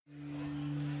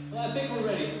Well, I think we're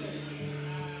ready.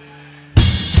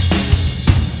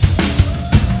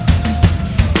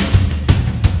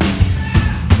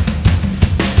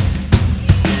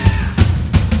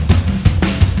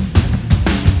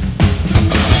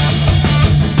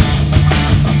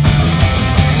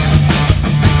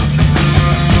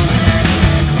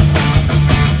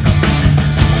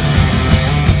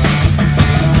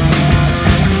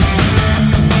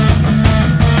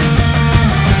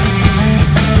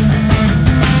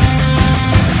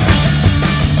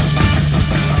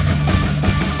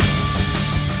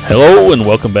 Hello and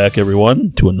welcome back,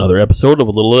 everyone, to another episode of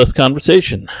A Little Less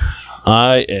Conversation.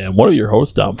 I am one of your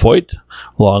hosts, Dom Foyt.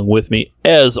 Along with me,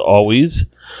 as always,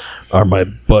 are my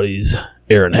buddies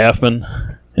Aaron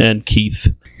Halfman and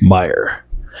Keith Meyer.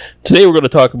 Today we're going to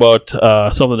talk about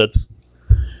something that's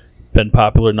been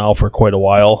popular now for quite a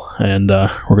while, and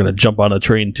we're going to jump on the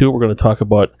train too. We're going to talk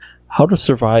about how to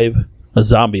survive a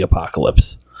zombie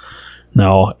apocalypse.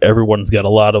 Now, everyone's got a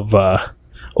lot of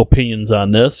opinions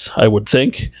on this, I would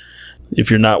think. If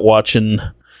you're not watching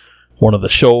one of the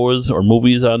shows or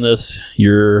movies on this,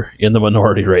 you're in the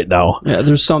minority right now. Yeah,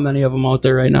 there's so many of them out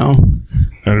there right now.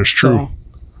 That is true.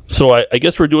 So I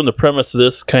guess we're doing the premise of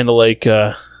this kind of like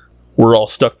we're all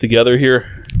stuck together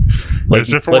here. Like,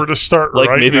 as if it were to start like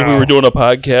right maybe now. we were doing a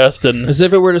podcast and As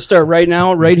if it were to start right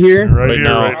now, right here? Right here,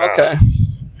 now. right now. Okay.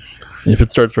 if it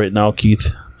starts right now,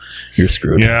 Keith, you're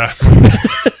screwed. Yeah.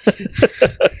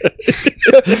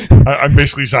 I'm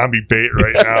basically zombie bait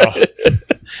right now.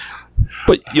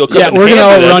 But you'll come Yeah, in we're going to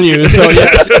handy then. outrun you, so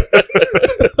yeah.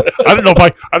 I don't know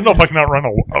if I can outrun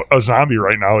a zombie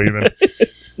right now. Even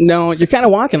No, you're kind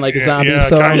of walking like a zombie,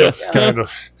 so... kind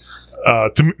of.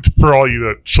 For all you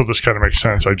that, so this kind of makes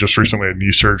sense. I just recently had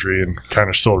knee surgery and kind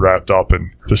of still wrapped up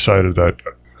and decided that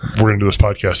we're going to do this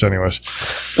podcast anyways.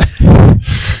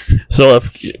 So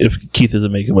if Keith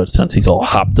isn't making much sense, he's all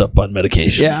hopped up on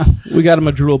medication. Yeah, we got him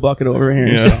a drool bucket over here.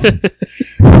 Yeah.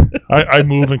 So, I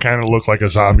move and kind of look like a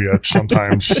zombie at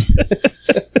sometimes.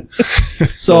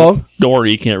 so Don't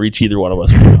worry, you can't reach either one of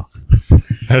us right now.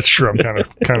 That's true. I'm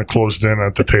kind of closed in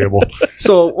at the table.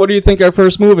 what do you think our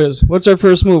first move is? What's our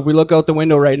first move? We look out the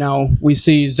window right now. We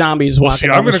see zombies Well, walking see,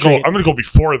 down I'm the gonna street. go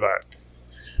before that.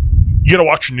 You gotta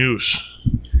watch the news.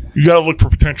 You gotta look for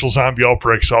potential zombie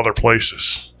outbreaks other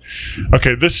places.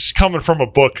 Okay, this is coming from a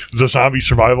book, The Zombie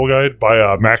Survival Guide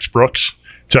by Max Brooks.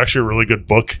 It's actually a really good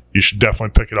book. You should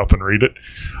definitely pick it up and read it.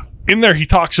 In there, he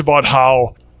talks about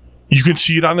how you can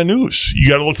see it on the news. You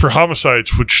gotta look for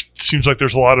homicides, which seems like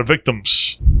there's a lot of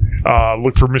victims.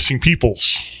 Look for missing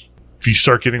peoples. If you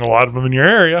start getting a lot of them in your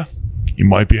area, you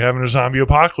might be having a zombie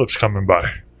apocalypse coming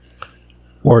by.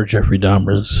 Or Jeffrey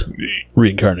Dahmer's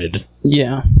reincarnated.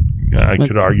 Yeah. Yeah, I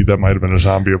could argue that might have been a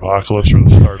zombie apocalypse from the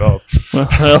start up.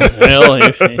 Well,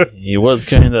 he was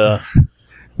kind of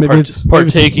Maybe it's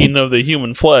partaking of the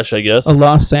human flesh, I guess. a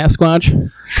lost Sasquatch.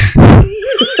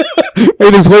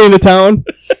 Made his way into town.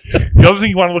 The other thing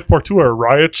you want to look for, too, are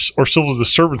riots or civil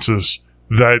disturbances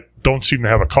that don't seem to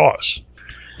have a cause.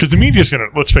 Because the media's going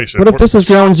to, let's face it. What if this is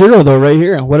ground zero, though, right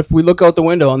here? What if we look out the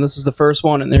window and this is the first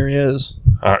one and there he is?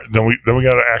 All right, then we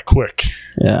got to act quick.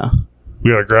 Yeah.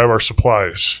 We got to grab our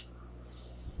supplies.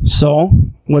 So,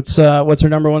 what's our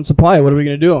number one supply? What are we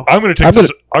going to do? I'm going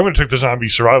to take the zombie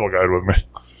survival guide with me.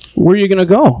 Where are you going to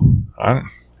go?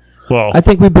 Well, I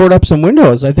think we board up some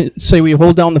windows. Say we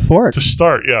hold down the fort. to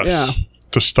start, yes. Yeah.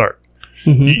 To start.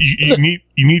 Mhm.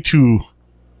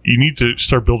 You need to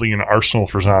start building an arsenal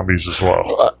for zombies as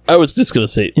well. I was just going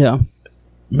to say, Yeah.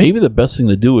 maybe the best thing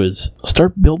to do is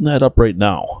start building that up right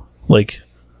now. Like,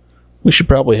 we should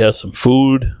probably have some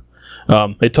food.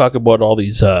 They talk about all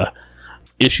these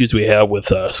issues we have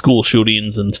with school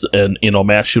shootings and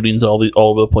mass shootings all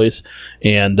over the place.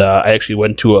 And I actually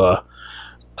went to a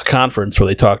conference where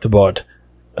they talked about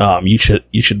you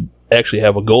should actually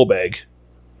have a go bag,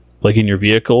 like in your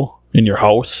vehicle, in your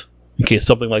house, in case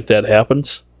something like that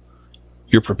happens.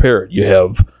 You're prepared. You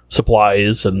have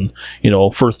supplies and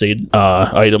first aid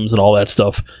items and all that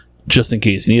stuff just in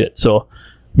case you need it. So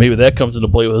maybe that comes into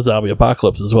play with a zombie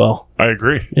apocalypse as well. I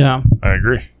agree. Yeah. I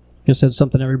agree. Guess that's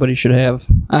something everybody should have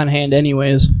on hand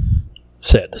anyways.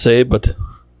 Sad to say, but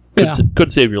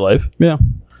could save your life. Yeah.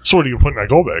 So what do you put in that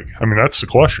go bag? I mean, that's the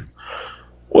question.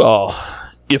 Well,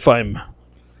 if I'm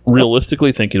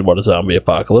realistically thinking about a zombie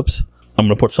apocalypse, I'm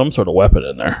going to put some sort of weapon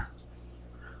in there.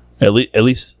 At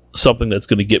least something that's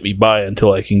going to get me by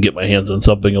until I can get my hands on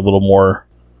something a little more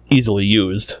easily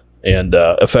used and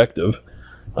effective.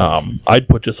 I'd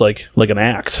put just like an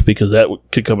axe, because that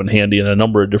could come in handy in a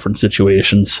number of different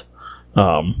situations.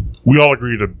 We all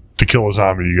agree to kill a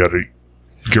zombie, you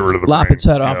get rid of the Lop brain. its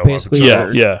head off, lop its basically.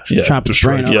 head Yeah, off. yeah. Chop its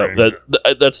Destroy brain its off. Yeah,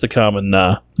 brain. that's the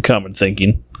common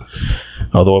thinking.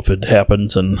 Although if it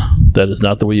happens and that is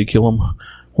not the way you kill them,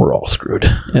 we're all screwed.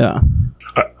 Yeah.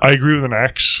 I agree with an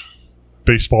axe.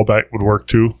 Baseball bat would work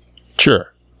too.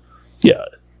 Sure. Yeah.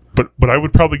 But I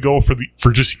would probably go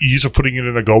for just ease of putting it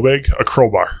in a go bag, a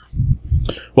crowbar.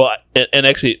 Well, and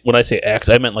actually, when I say axe,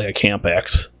 I meant like a camp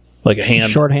axe, like a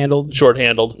Short-handled.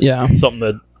 short-handled. Yeah. Something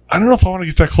that. I don't know if I want to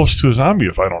get that close to a zombie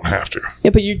if I don't have to.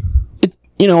 Yeah, but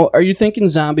are you thinking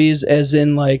zombies as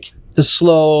in like the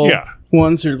slow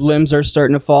ones whose limbs are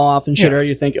starting to fall off and shit? Yeah. Or are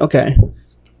you thinking, okay,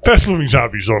 Fast moving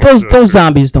zombies don't those exist.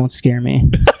 zombies don't scare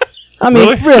me. I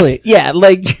mean, really? Yeah,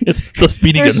 like It's the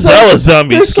Speedy They're Gonzalez they're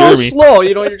zombies so scare me. slow.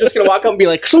 You're just gonna walk up and be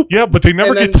like, Yeah, but they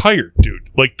never And get then- tired, dude.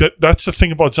 Like that's the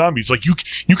thing about zombies. Like you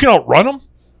can outrun them,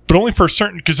 but only for a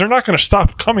certain, because they're not going to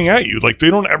stop coming at you. Like they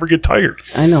don't ever get tired.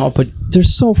 I know, but they're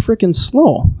so freaking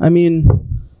slow. I mean,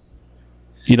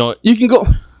 You know, you can go.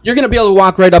 You're gonna be able to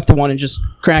walk right up to one and just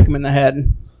crack him in the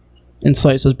head and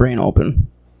slice his brain open.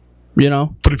 You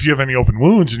know. But if you have any open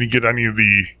wounds and you get any of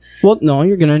the, Well, no,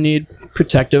 you're gonna need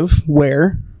protective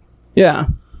wear. Yeah.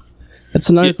 That's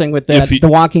another thing with that. The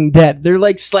Walking Dead. They're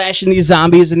like slashing these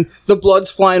zombies and the blood's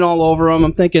flying all over them.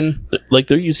 I'm thinking, like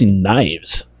they're using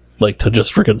knives, like to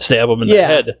just freaking stab them in Yeah. the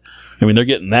head. I mean, they're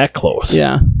getting that close.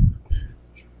 yeah.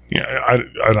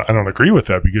 I don't agree with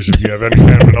that, because if you have any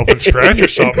kind of an open scratch or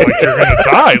something, like you're going to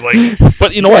die. Like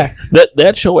But you know what?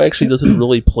 That show actually doesn't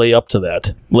really play up to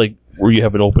that, like where you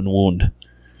have an open wound,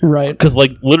 Right. because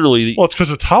like literally. well, it's because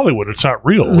it's Hollywood. It's not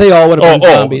real. They all would have been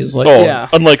zombies. Like, yeah.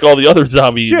 Unlike all the other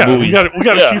zombie yeah, movies. we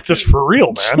got to keep this for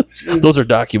real, man. Those are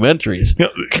documentaries. You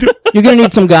know, dude, You're gonna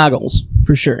need some goggles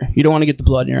for sure. You don't want to get the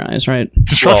blood in your eyes, right?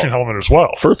 construction helmet as well.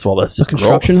 First of all, that's just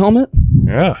Construction gross. helmet.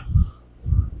 Yeah,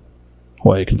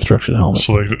 Why a construction helmet?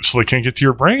 so they can't get to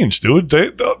your brains, dude.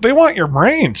 They want your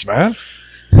brains, man.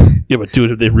 Yeah, but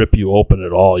dude, if they rip you open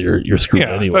at all, you're screwed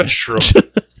Yeah, anyway. that's true.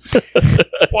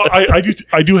 Well,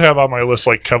 I do have on my list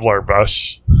like Kevlar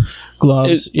vests,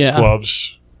 Gloves. Yeah.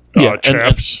 gloves, Yeah, and-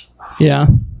 chaps. Yeah.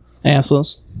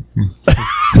 Assless.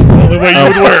 Only way you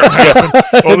would wear them.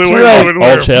 Only way right. you would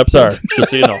wear All 'em. chaps are,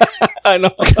 just so you know. I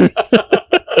know.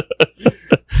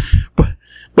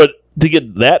 But to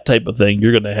get that type of thing,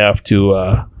 you're going to have to,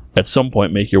 at some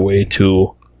point, make your way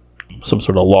to some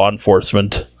sort of law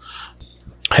enforcement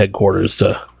headquarters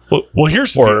Well,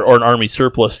 here's the deal. or an army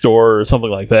surplus store or something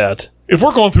like that. If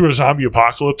we're going through a zombie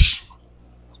apocalypse,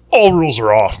 all rules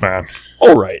are off, man.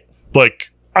 All right.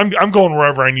 Like I'm going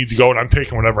wherever I need to go, and I'm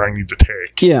taking whatever I need to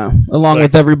take. Yeah. Along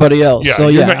with everybody else. Yeah, So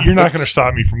you're yeah. not going to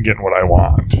stop me from getting what I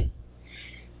want.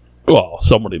 Well,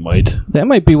 somebody might. That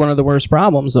might be one of the worst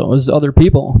problems, though, is other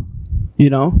people. You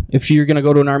know, if you're going to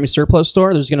go to an army surplus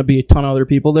store, there's going to be a ton of other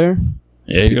people there.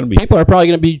 Yeah, you're going to be. People are probably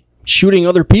going to be shooting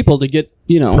other people to get,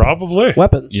 Probably.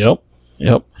 weapons. Yep.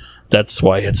 That's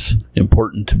why it's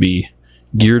important to be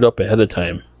geared up ahead of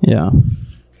time. Yeah.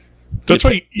 That's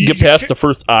why you Get past the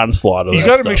first onslaught of You that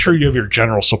got to stuff. make sure you have your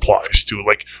general supplies too.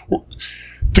 Like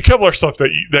the Kevlar stuff that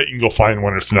you can go find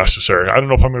when it's necessary. I don't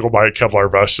know if I'm going to go buy a Kevlar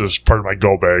vest as part of my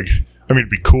go bag. I mean, it'd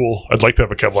be cool. I'd like to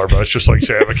have a Kevlar vest, just like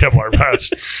say I have a Kevlar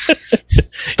vest.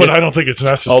 But I don't think it's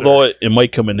necessary. Although it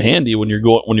might come in handy when you're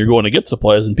going to get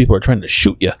supplies and people are trying to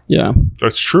shoot you. Yeah.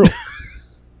 That's true.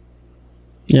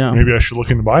 Yeah. Maybe I should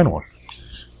look into buying one.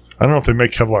 I don't know if they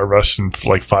make Kevlar vests in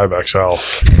like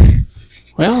 5XL.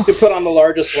 Well, you put on the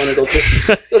largest one, it'll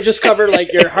just cover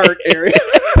like your heart area.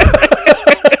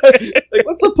 Like,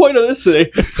 what's the point of this thing?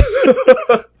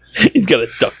 He's got a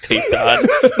duct tape on.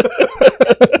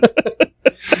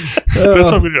 That's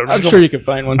what I'm going to do. I'm sure you can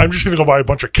find one. I'm just going to go buy a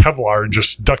bunch of Kevlar and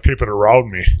just duct tape it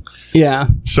around me Yeah.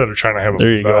 instead of trying to have a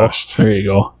There you vest. go. There you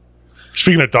go.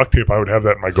 Speaking of duct tape, I would have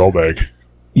that in my go bag.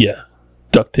 Yeah.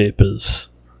 Duct tape is.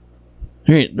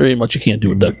 There ain't much you can't do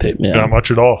with duct tape. Yeah. Not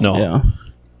much at all. No. Yeah.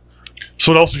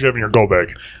 So what else did you have in your go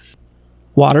bag?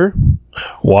 Water.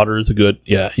 Water is a good.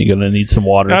 Yeah, you're gonna need some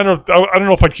water. I don't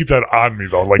know if I'd keep that on me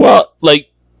though. Well, like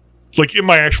in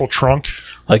my actual trunk.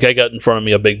 I got in front of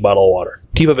me a big bottle of water.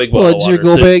 Keep a big Well, bottle of it's water. your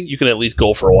go so bag? You can at least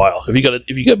go for a while. If you got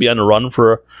to be on the run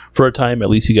for a time, at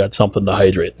least you got something to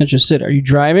hydrate. That's just it. Are you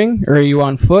driving or are you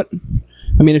on foot?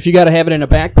 I mean, if you got to have it in a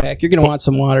backpack, you're going to want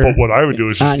some water. But what I would do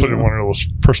is just on put in you. one of those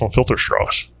personal filter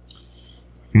straws.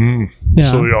 Yeah.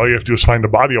 So all you have to do is find a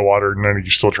body of water, and then you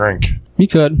can still drink. You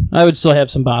could. I would still have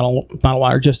some bottle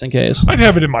water just in case. I'd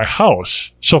have it in my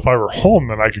house, so if I were home,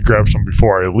 then I could grab some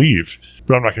before I leave.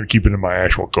 But I'm not going to keep it in my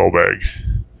actual go bag.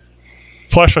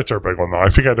 Flashlights are a big one, though. I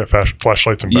think I'd have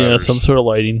flashlights and Yeah, batteries. some sort of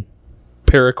lighting.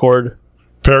 Paracord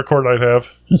Paracord I'd have.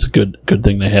 is a good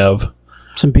thing to have.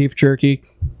 Some beef jerky.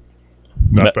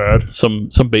 Not bad. Some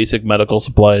basic medical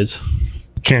supplies.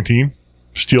 Canteen.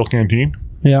 Steel canteen.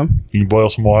 Yeah. You can boil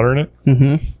some water in it.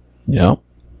 Mm-hmm. Yeah.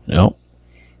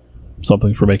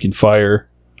 Something for making fire.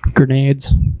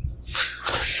 Grenades.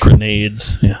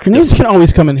 Yeah. Grenades can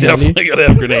always come in handy. Definitely gotta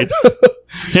have grenades.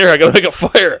 Here, I gotta make a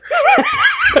fire.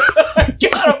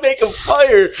 Gotta make a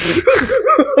fire.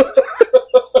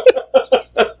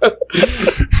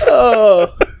 Oh,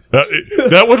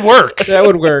 That would work. that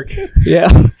would work. Yeah.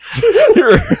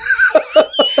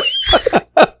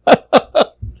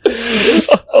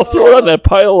 I'll throw it on that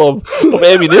pile of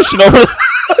ammunition over there.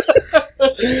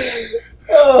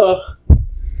 Oh.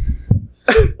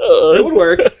 It would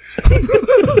work.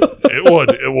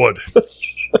 It would.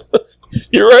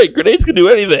 You're right. Grenades can do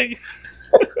anything.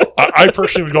 I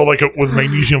personally would go like with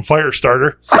magnesium fire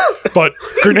starter, but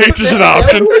grenades is an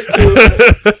option.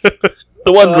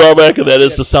 The one drawback of that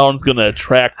is the sound's going to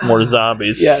attract more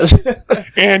zombies. Yes.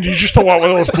 And you just don't want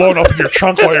one of those blown up in your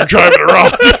trunk while you're driving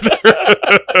around.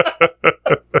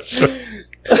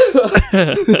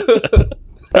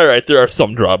 All right, there are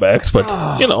some drawbacks, but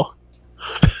you know.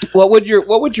 What would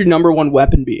your number one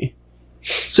weapon be?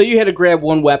 So you had to grab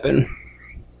one weapon.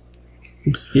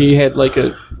 You had like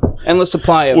a endless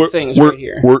supply of things right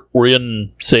here. We're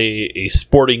in, say, a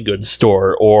sporting goods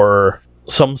store or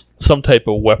some type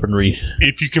of weaponry.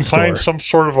 If you can find some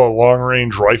sort of a long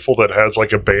range rifle that has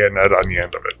like a bayonet on the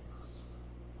end of it,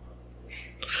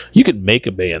 you can make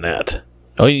a bayonet.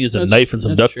 All you need is a knife and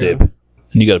some duct tape, and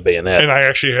you got a bayonet. and I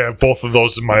actually have both of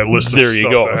those in my list. There of you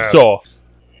stuff go. to have. So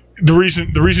the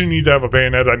reason you need to have a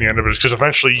bayonet on the end of it is because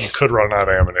eventually you could run out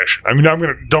of ammunition. I mean,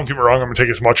 don't get me wrong, I'm gonna take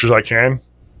as much as I can.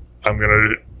 I'm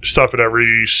gonna stop at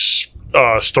every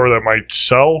store that might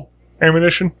sell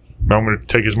ammunition. I'm gonna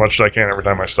take as much as I can every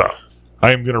time I stop.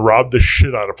 I am gonna rob the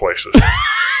shit out of places.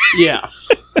 Yeah.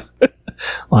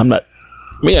 well, I'm not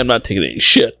taking any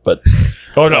shit, but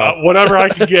Oh no, whatever I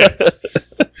can get.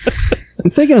 I'm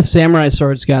thinking a samurai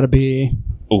sword's got to be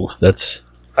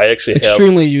I actually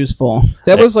extremely useful.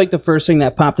 That was like the first thing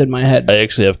that popped in my head. I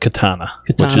actually have katana.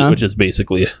 Which is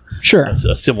basically Sure.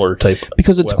 a similar type.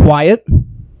 Because it's weapon. quiet.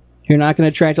 You're not going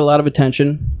to attract a lot of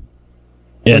attention.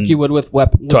 And like you would with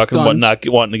weapons. talking about not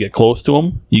wanting to get close to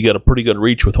them, you got a pretty good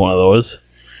reach with one of those,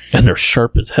 and they're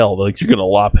sharp as hell. Like you're gonna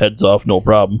lop heads off, no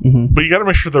problem. Mm-hmm. But you got to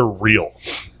make sure they're real.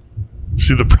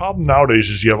 See, the problem nowadays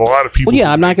is you have a lot of people. Well,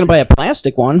 yeah, I'm not going to buy a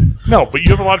plastic one. No, but you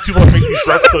have a lot of people that make these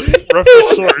replica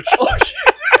swords.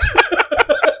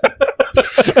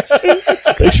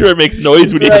 Make sure it makes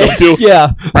noise when you hit them too.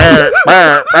 Yeah.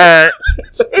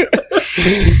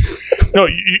 No,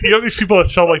 you have these people that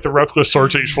sell like the replica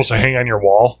swords that you're supposed to hang on your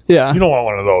wall. Yeah. You don't want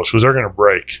one of those because they're going to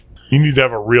break. You need to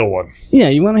have a real one. Yeah,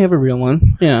 you want to have a real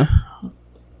one. Yeah.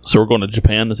 So we're going to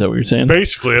Japan. Is that what you're saying?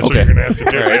 Basically, that's what you're going to have to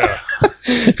do. Yeah.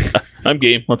 I'm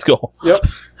game. Let's go. Yep.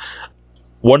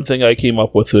 One thing I came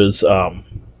up with is when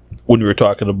we were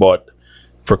talking about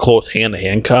for close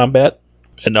hand-to-hand combat,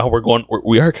 and now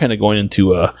we are kind of going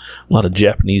into a lot of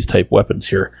Japanese type weapons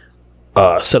here.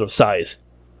 Set of size.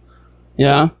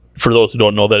 Yeah. For those who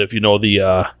don't know that, if you know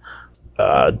the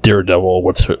Daredevil,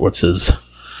 what's the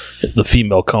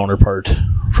female counterpart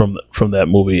from that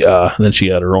movie? And then she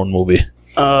had her own movie.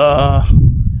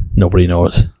 Nobody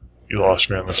knows. You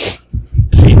lost me on this one.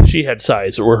 She had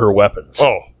size. That were her weapons.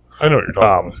 Oh, I know what you're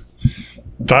talking about.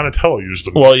 Donatello used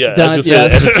them. Well, yeah. As a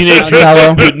Teenage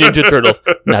Mutant Ninja Turtles.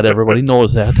 Not everybody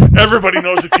knows that. Everybody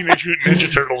knows the Teenage Mutant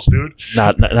Ninja Turtles, dude.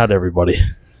 Not everybody.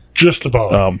 Just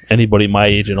about. Anybody my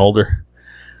age and older,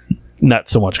 not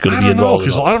so much going to be involved.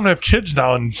 Because a lot of them have kids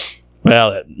now, and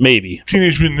maybe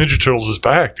Teenage Mutant Ninja Turtles is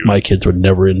back, dude. My kids were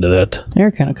never into that.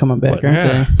 They're kind of coming back,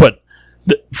 aren't they? But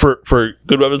for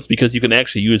good weapons, because you can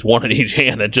actually use one in each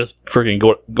hand and just freaking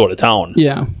go to town.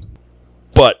 Yeah.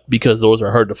 But because those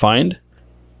are hard to find,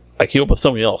 I came up with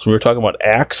something else. When we were talking about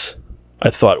axe,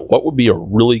 I thought, what would be a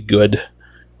really good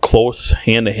close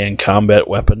hand-to-hand combat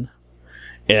weapon?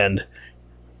 And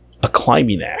a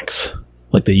climbing axe,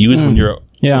 like they use when you're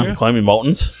climbing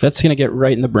mountains. That's gonna get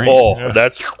right in the brain. Oh,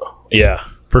 yeah.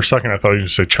 For a second, I thought you were going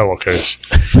to say cello case.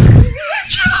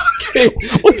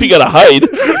 What if you gotta hide?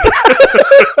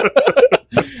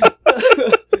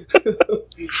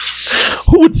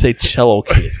 Who would say cello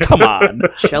case? Come on.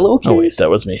 Cello case? Oh, wait, that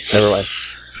was me. Never mind.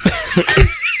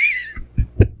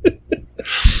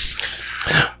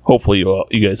 Hopefully you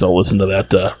guys all listened to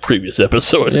that previous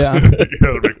episode. Yeah.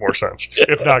 That'll make more sense.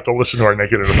 If not, go listen to our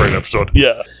Naked and Afraid episode.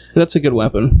 Yeah. That's a good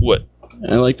weapon. What?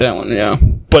 I like that one, yeah.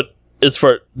 But as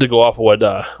far to go off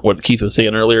of what Keith was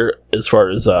saying earlier, as far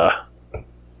as having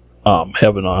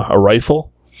a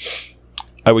rifle,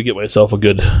 I would get myself a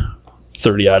good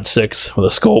 30-06 with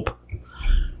a scope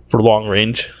for long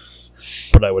range,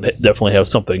 but I would definitely have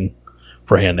something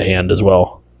for hand to hand as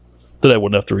well. That I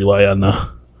wouldn't have to rely on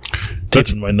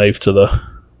taking my knife to the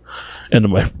end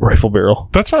of my rifle barrel.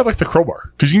 That's why I like the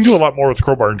crowbar, because you can do a lot more with the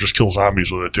crowbar and just kill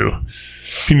zombies with it too.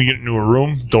 You can get into a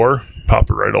room, door, pop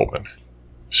it right open.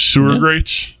 Sewer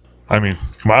grates. I mean,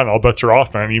 come on, all bets are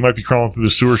off, man. You might be crawling through the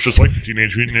sewers just like the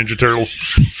Teenage Mutant Ninja Turtles.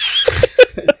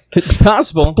 It's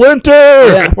possible. Splinter!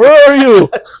 Yeah. Where are you?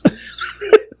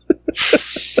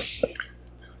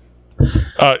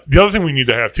 The other thing we need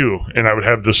to have too, and I would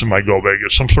have this in my go bag,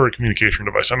 is some sort of communication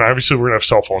device. I mean, obviously we're gonna have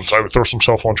cell phones. So I would throw some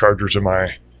cell phone chargers in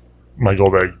my go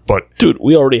bag, but Dude,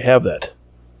 we already have that.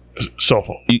 Cell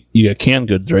phone. You got canned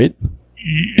goods, right?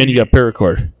 And you got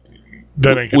paracord.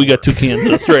 That ain't We got 2 cans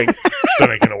of string. That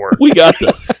ain't gonna work. We got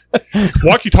this.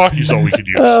 Walkie-talkies, though, we could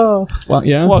use. Oh, well,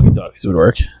 yeah. Walkie-talkies would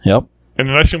work. Yep. And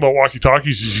the nice thing about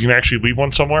walkie-talkies is you can actually leave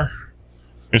one somewhere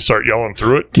and start yelling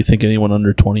through it. Do you think anyone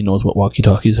under 20 knows what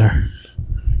walkie-talkies are?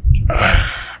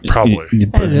 Probably. Hey,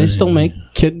 do they still make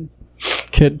kid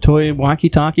toy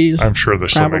walkie-talkies? I'm sure they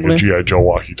still make a G.I. Joe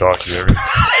walkie-talkie. I mean,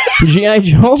 G.I.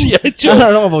 Joe? G.I. Joe. I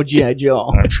don't know about G.I.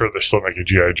 Joe. I'm sure they still make a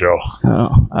G.I. Joe.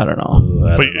 Oh, I don't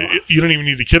know. But you don't even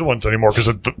need the kid ones anymore, because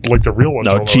like the real ones.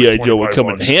 Now, are G.I. like Joe would come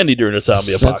in $25. handy during a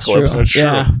zombie That's apocalypse. true. That's true.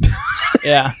 Yeah.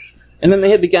 Yeah. And then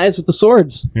they had the guys with the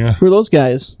swords. Yeah. Who are those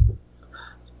guys?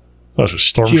 That was a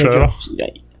Storm G.I. Shadow. Joe. Yeah.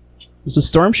 Was it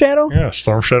Storm Shadow? Yeah,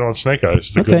 Storm Shadow and Snake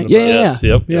Eyes. The Okay. good and the Yeah, bad. yeah, Yes,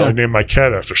 yep. yeah. I named my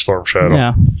cat after Storm Shadow.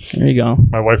 Yeah. There you go.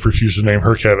 My wife refused to name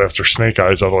her cat after Snake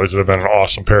Eyes, otherwise it would have been an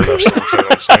awesome pair to have Storm Shadow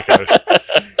and Snake Eyes.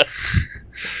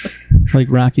 Like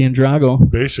Rocky and Drago.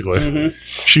 Basically. Mm-hmm.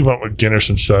 She went with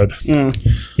Guinness instead. Mm,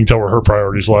 You can tell where her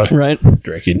priorities lie. right.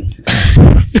 Drinking.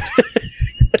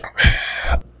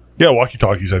 Yeah,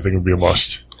 walkie-talkies I think would be a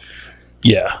must.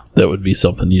 Yeah, that would be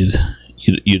something you'd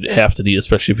have to need,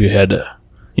 especially if you had,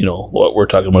 what we're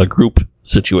talking about, a group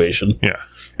situation. Yeah.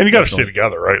 And you got to stay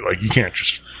together, right? Like, you can't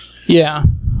just... Yeah.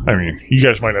 I mean, you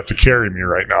guys might have to carry me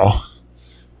right now.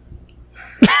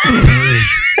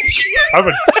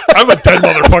 I'm a dead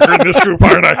motherfucker in this group,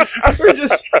 aren't I? We're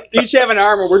just each have an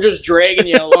arm and we're just dragging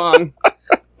you along. I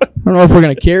don't know if we're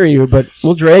gonna carry you, but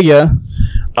we'll drag you.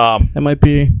 That might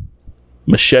be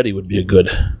Machete would be a good,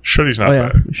 Shitty's not yeah,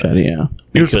 bad. machete, yeah.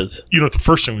 because You know what the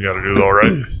first thing we got to do, though,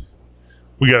 right?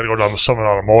 We got to go down to Summit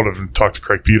Automotive and talk to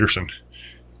Craig Peterson.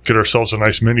 Get ourselves a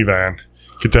nice minivan.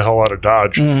 Get the hell out of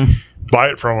Dodge. Buy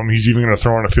it from him. He's even going to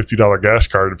throw in a $50 gas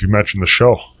card if you mention the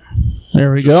show.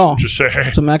 There we go. Just say,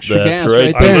 hey, Some extra That's gas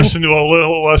right. right I there. listened to a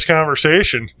little less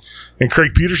conversation. And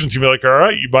Craig Peterson's going to be like, all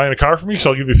right, you buying a car for me? So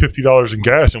I'll give you $50 in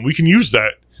gas. And we can use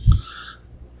that.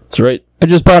 that's right. I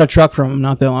just bought a truck from him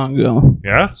not that long ago.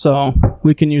 Yeah? So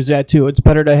we can use that too. It's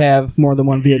better to have more than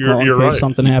one vehicle You're in case right.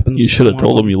 something happens. You should have to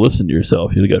told one him you listened to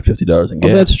yourself. You'd have got $50 in of them.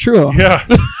 gas. Oh, that's true. Yeah.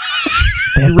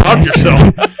 Damn Rob bastard.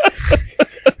 yourself.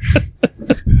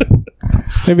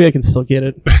 Maybe I can still get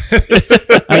it.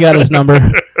 I got his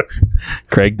number.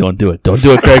 Craig, don't do it. Don't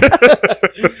do it, Craig.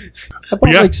 I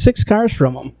bought Yeah. like 6 cars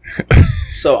from him.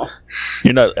 So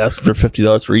You're not asking for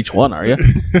 $50 for each one, are you?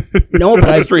 no, but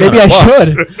That's maybe I $300.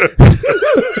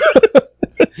 should.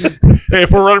 Hey,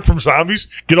 if we're running from zombies,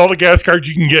 get all the gas cards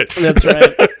you can get. That's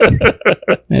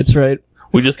right. That's right.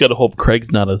 We just got to hope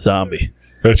Craig's not a zombie,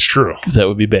 That's true. because that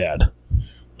would be bad.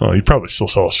 Well, he'd probably still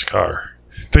sell us a car.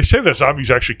 They say that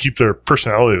zombies actually keep their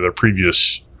personality of their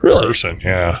previous Really? person.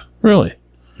 Yeah. Really?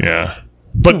 Yeah.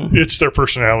 But it's their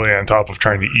personality on top of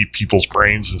trying to eat people's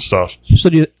brains and stuff. So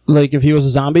do you, like, if he was a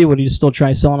zombie, would he still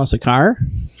try selling us a car?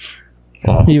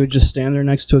 Oh, He would just stand there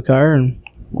next to a car and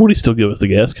Would he still give us the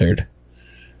gas card?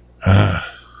 I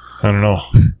don't know.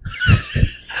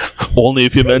 Only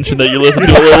if you mention that you listen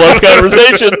to a little less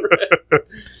conversation.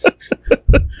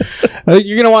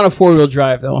 you're gonna want a 4-wheel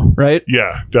drive though, right?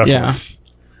 Yeah, definitely. Yeah,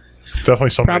 Definitely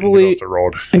something Probably- to get off the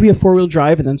road. maybe a 4-wheel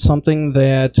drive and then something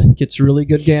that gets really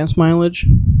good gas mileage.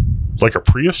 Like a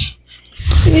Prius?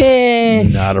 Yeah,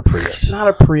 Not a Prius. not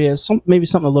a Prius. Maybe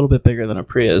something a little bit bigger than a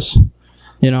Prius.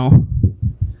 You know,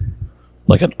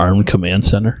 Like an armed command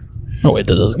center. Oh, wait,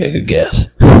 that doesn't get good gas.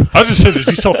 I was just saying, does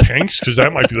he sell tanks? Because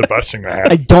that might be the best thing to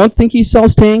have. I don't think he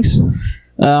sells tanks. You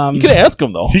could ask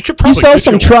him, though. He could He probably sells get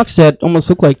some you trucks that almost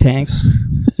look like tanks.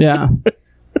 Yeah.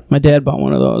 My dad bought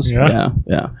one of those. Yeah?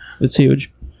 Yeah. It's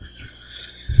huge.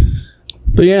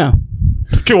 But yeah. one.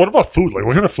 Okay, what about food? Like,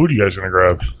 what kind of food are you guys going to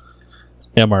grab?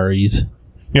 MREs.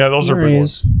 Yeah, those are big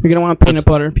ones. You're going to want peanut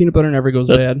butter. Peanut butter never goes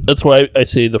bad. That's why I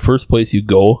say the first place you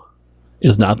go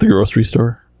is not the grocery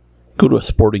store. Go to a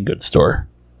sporting goods store.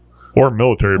 Or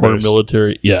military Or base.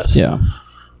 military, yes. Yeah.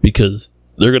 Because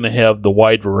they're going to have the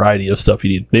wide variety of stuff you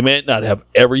need. They may not have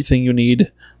everything you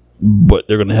need, but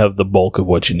they're going to have the bulk of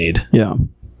what you need. Yeah. I'm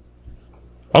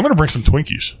going to bring some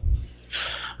Twinkies.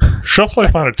 Shelf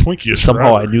life on a Twinkie is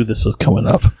Somehow forever. I knew this was coming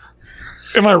up.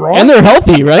 Am I wrong? And they're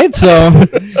healthy, right? So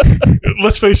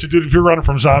Let's face it, dude. If you're running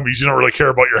from zombies, you don't really care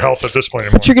about your health at this point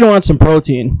anymore. but you're gonna want some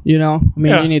protein, you know? I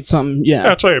mean, Yeah. you need something. Yeah, Yeah.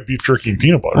 that's why I have beef jerky and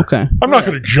peanut butter. Okay. I'm not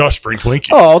going to just bring Twinkies.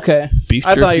 Oh, okay. Beef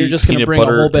I jerky, thought you were just gonna peanut bring a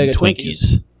butter, whole bag and of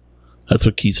Twinkies. That's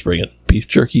what Keith's bringing. Beef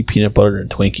jerky, peanut butter, and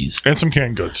Twinkies. And some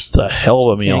canned goods. It's a hell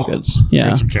of a meal. Canned goods. Yeah.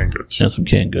 And some canned goods. And some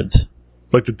canned goods.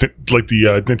 Like the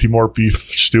Dinty Moore beef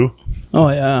stew. Oh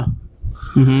yeah.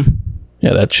 Mm-hmm.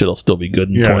 Yeah, that shit'll still be good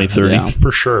in Yeah. 2030. Yeah.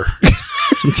 For sure.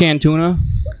 Some canned tuna.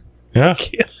 Yeah.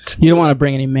 You don't want to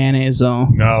bring any mayonnaise though.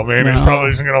 No, mayonnaise No.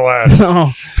 probably isn't going to last.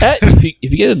 Oh, if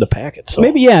you get into packets. So.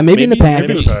 maybe in the Maybe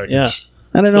package. the package. Yeah.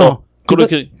 I don't So, know. go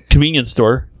to a convenience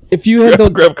store. If you had those,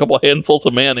 Grab a couple handfuls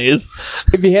of mayonnaise.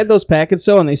 if you had those packets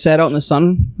though, and they sat out in the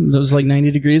sun, it was like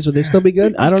 90 degrees, would they still be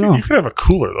good? I don't know. You could have a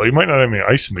cooler, though. You might not have any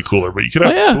ice in the cooler, but you could Oh,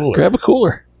 have a yeah. cooler. Grab a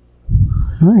cooler.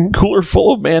 All right. Cooler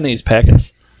full of mayonnaise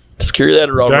packets. Just carry that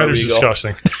around That wherever is you go.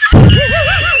 disgusting.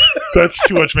 That's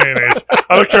too much mayonnaise.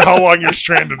 I don't care how long you're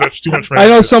stranded. That's too much I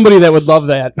mayonnaise. know somebody that would love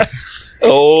that.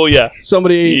 Oh, yeah.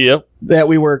 Somebody Yep. that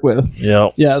we work with.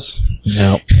 Yep. Yes.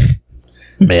 Yep.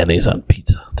 Mayonnaise on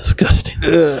pizza. Disgusting.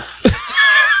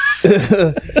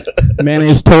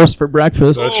 Mayonnaise toast for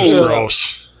breakfast. That's just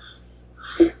gross.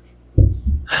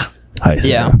 Hi, Sarah.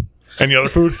 Yeah. Any other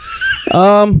food?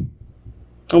 Oh,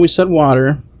 we said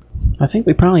water. I think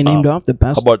we probably named off the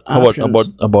best. How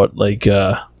options. about like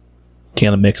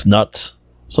can of mixed nuts,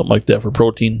 something like that for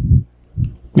protein.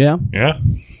 Yeah. Yeah.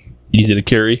 Easy to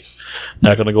carry.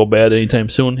 Not going to go bad anytime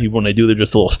soon. Even when they do, they're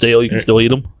just a little stale. You can still eat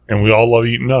them. And we all love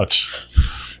eating nuts.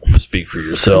 Speak for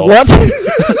yourself. What?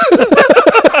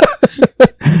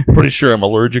 Pretty sure I'm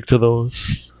allergic to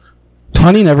those.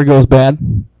 Honey never goes bad.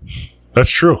 That's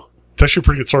true. It's actually a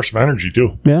pretty good source of energy,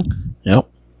 too. Yeah. Yep.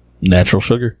 Natural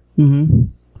sugar. Mm-hmm.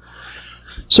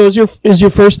 So is your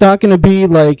first thought going to be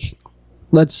like,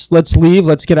 let's leave,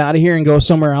 let's get out of here and go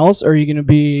somewhere else? Or are you going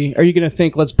to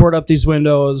think, let's board up these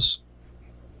windows,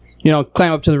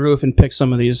 climb up to the roof and pick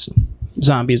some of these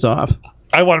zombies off?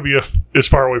 I want to be as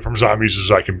far away from zombies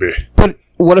as I can be. But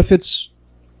what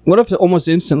if almost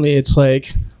instantly it's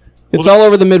like, it's all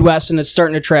over the Midwest and it's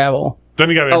starting to travel? Then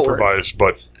you got to Outward. improvise,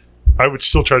 but I would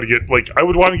still try to get, I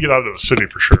would want to get out of the city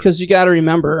for sure. Because you got to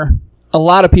remember, a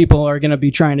lot of people are going to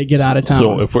be trying to get out of town.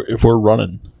 So if we're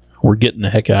running, we're getting the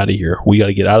heck out of here. We got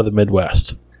to get out of the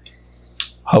Midwest.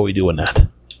 How are we doing that? Are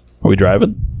we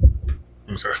driving?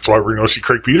 That's why we're going to see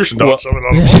Craig Peterson doing Well- something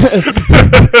on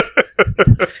the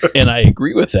And I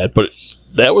agree with that, but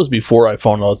that was before I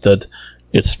found out that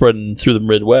it's spreading through the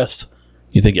Midwest.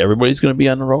 You think everybody's going to be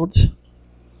on the roads?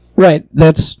 Right.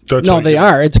 That's No, what they you-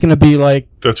 are. It's going to be like,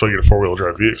 That's why you get a four-wheel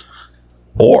drive vehicle.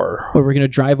 Or we're going to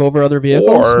drive over other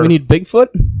vehicles. Or- We need Bigfoot.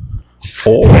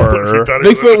 or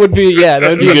Bigfoot would be, yeah, that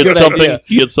would be you a get good something idea.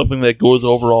 you get something that goes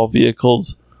over all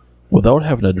vehicles without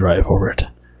having to drive over it.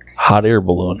 Hot air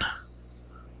balloon.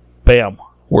 Bam,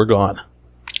 we're gone.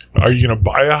 Are you going to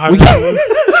buy a hot We air got- balloon?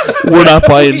 We're not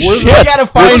buying We shit. gotta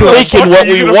find We're one. making Fuck, what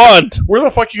are we you gonna- want Where the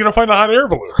fuck are you going to find a hot air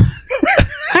balloon?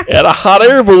 at a hot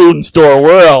air balloon store.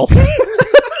 Where else?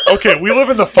 Okay, we live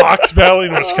in the Fox Valley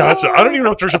in Wisconsin. I don't even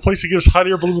know if there's a place that gives hot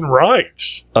air balloon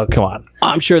rides. Oh, come on.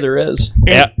 I'm sure there is.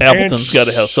 Appleton's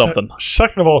gotta have something.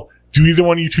 Second of all, do either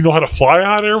one of you two know how to fly a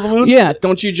hot air balloon? Yeah,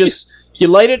 don't you just... You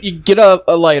light it, you get a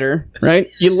lighter, right?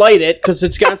 You light it because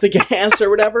it's got the gas or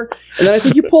whatever, and then I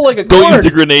think you pull like a Don't use a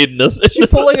cord. grenade in this. You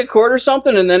pull like a cord or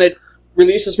something, and then it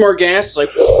releases more gas. It's like,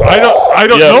 I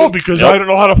don't Yep. know because Yep. I don't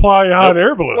know how to fly a hot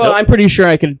air balloon. well, I'm pretty sure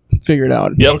I could figure it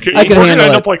out. Yep. Okay, I can we're handle gonna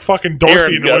end it. up like fucking Dorothy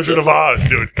Aaron's in the got Wizard this. of Oz,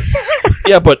 dude.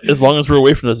 Yeah, but as long as we're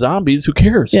away from the zombies, who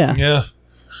cares? Yeah. Yeah.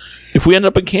 If we end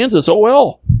up in Kansas, oh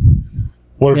well.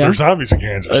 What if Yeah. there's zombies in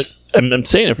Kansas? I'm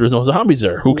saying if there's no zombies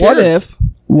there, who cares?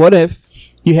 What if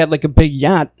you had like a big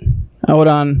yacht out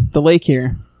on the lake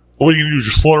here? What are you gonna do?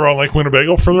 Just float around Lake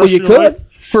Winnebago for the Well, rest you of your could life?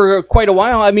 for quite a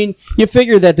while. I mean, you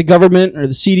figure that the government or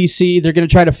the CDC, they're going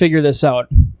to try to figure this out.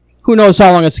 Who knows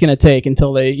how long it's going to take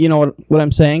until they, you know what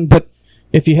I'm saying? But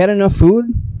if you had enough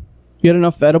food, you had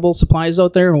enough edible supplies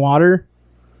out there and water,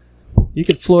 you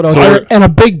could float out So there we're- in a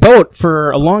big boat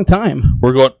for a long time.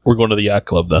 We're going to the yacht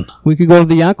club then. We could go to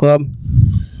the yacht club.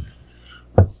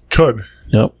 Could.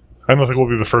 Yep. I don't think we'll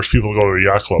be the first people to go to the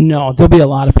yacht club. No, there'll be a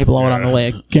lot of people out on the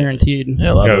lake, guaranteed.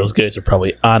 Yeah, a lot Yeah. of those guys are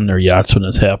probably on their yachts when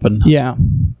this happened. Yeah.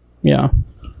 Yeah.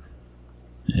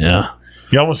 Yeah.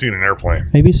 You almost need an airplane.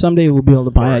 Maybe someday we'll be able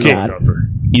to buy a Or a yacht. helicopter.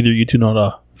 Either you two know how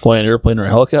to fly an airplane or a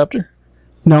helicopter?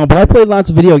 No, but I played lots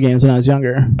of video games when I was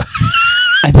younger.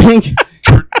 I think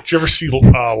Did you ever see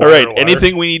All right,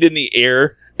 anything we need in the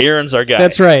air, Aaron's our guy.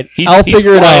 That's right. He's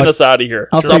figure it flying out. us out of here.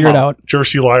 I'll figure it out. Did you ever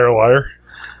see Liar Liar?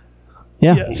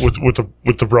 Yeah. Yes.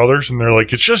 With the brothers, and they're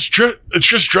like, it's just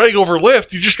drag over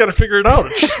lift. You just got to figure it out.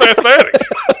 It's just mathematics.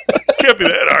 Can't be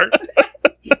that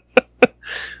hard.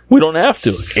 We don't have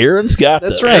to. Aaron's got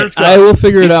That's this. right. Aaron's got I will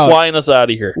figure He's it out. flying us out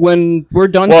of here. When we're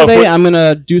done Well, if today, we're- I'm going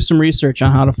to do some research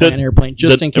on how to fly Then- an airplane,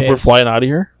 just Then in case. If we're flying out of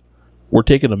here, we're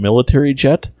taking a military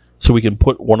jet so we can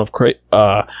put one of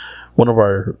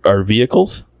our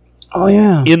vehicles Oh,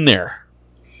 yeah. in there.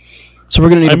 So we're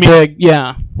going to need I a mean- big,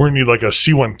 yeah. We're gonna need like a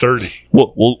C-130.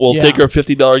 We'll Yeah. take our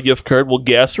 $50 gift card. We'll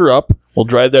gas her up. We'll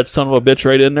drive that son of a bitch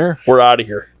right in there. We're out of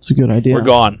here. That's a good idea. We're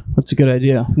gone. That's a good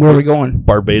idea. Where are we going?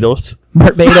 Barbados.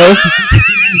 Barbados?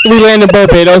 We land in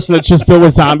Barbados and it's just filled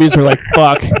with zombies. We're like,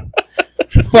 fuck.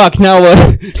 Fuck, now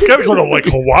what? You gotta go to like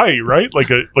Hawaii, right? Like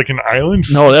an island.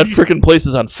 No, that freaking place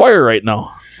is on fire right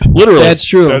now. Literally. That's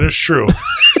true. That is true.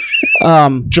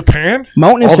 Japan?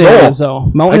 Mountainous Although, areas, though.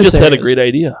 I Mountainous just had a areas. great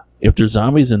idea. If there's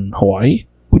zombies in Hawaii,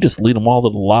 we just lead them all to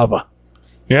the lava.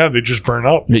 Yeah, they just burn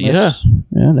up. Yeah. That's-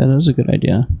 Yeah, that is a good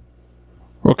idea.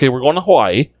 Okay, we're going to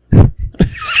Hawaii.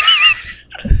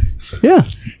 Yeah.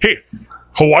 Hey,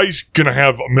 Hawaii's gonna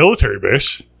have a military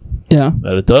base. Yeah.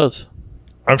 That it does.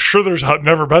 I'm sure there's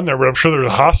never been there, but I'm sure there's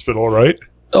a hospital, right?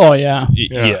 Oh, yeah.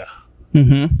 Yeah. Yeah.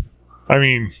 Mm-hmm. I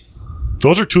mean,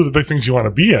 those are two of the big things you want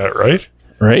to be at, right?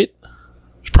 Right?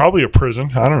 It's probably a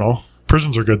prison. I don't know.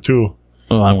 Prisons are good too.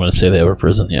 Oh, I'm going to say they have a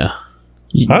prison, yeah.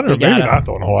 I don't know. Maybe not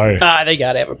though in Hawaii. They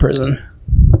gotta have a prison.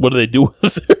 What do they do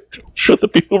with the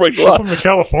people right Ship them to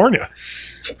California.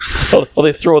 Well,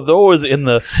 they throw those in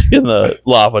the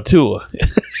lava too.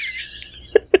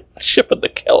 Shipping to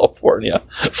California,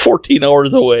 14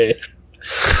 hours away.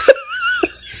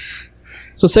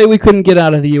 So say we couldn't get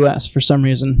out of the U.S. for some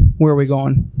reason. Where are we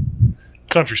going?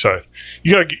 Countryside.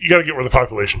 You gotta get where the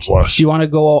population's less. Do you want to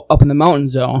go up in the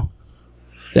mountains, though?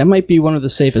 That might be one of the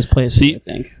safest places, See- I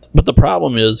think. But the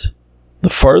problem is, the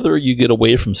farther you get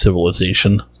away from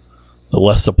civilization, the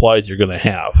less supplies you're going to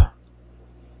have.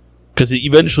 Because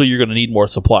eventually you're going to need more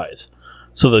supplies.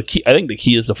 So I think the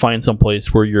key is to find some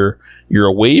place where you're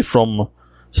away from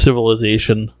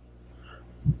civilization,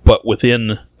 but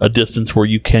within a distance where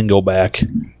you can go back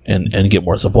and get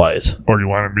more supplies. Or you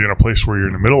want to be in a place where you're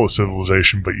in the middle of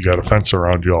civilization, but you got a fence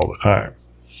around you all the time.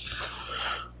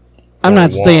 I'm Or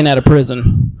not a wall. staying at a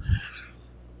prison.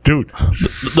 Dude,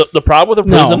 The problem with a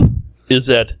prison is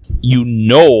that you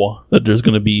know that there's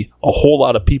going to be a whole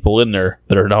lot of people in there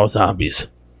that are now zombies,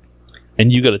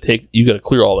 and you got to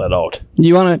clear all that out.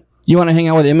 You want to hang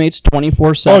out with inmates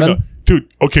 24/7? no.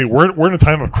 Dude, okay, we're in a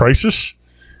time of crisis.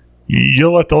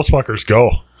 You let those fuckers go.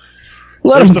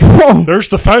 Let There's them go. There's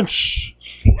the fence.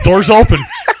 Doors open.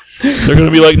 They're going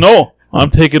to be like, "No, I'm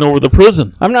taking over the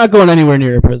prison." I'm not going anywhere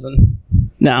near a prison.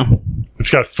 No. It's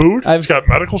got food. I've- It's got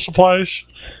medical supplies.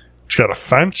 It's got a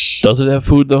fence. Does it have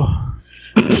food though?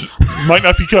 Might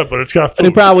not be good, but it's got They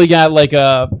food. probably got like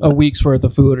a week's worth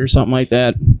of food or something like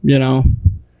that, you know.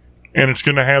 And it's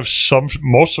going to have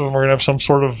most of them are going to have some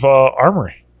sort of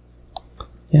armory.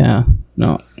 Yeah.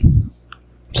 No.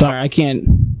 Sorry, I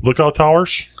can't. Lookout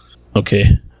towers.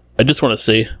 Okay, I just want to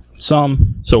say,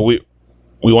 Some. so we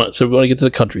want to get to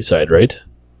the countryside, right?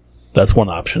 That's one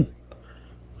option.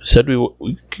 We said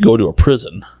we could go to a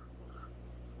prison.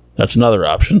 That's another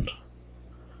option.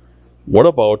 What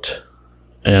about?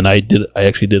 And I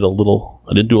actually did a little.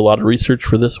 I didn't do a lot of research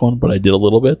for this one, but I did a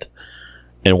little bit.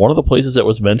 And one of the places that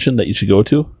was mentioned that you should go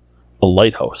to, a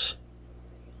lighthouse,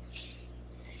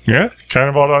 Yeah, kind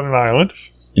of out on an island.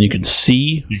 and you can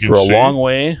see You can for a see. long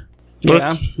way. But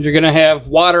Yeah. You're going to have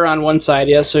water on one side,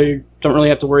 yeah, so you don't really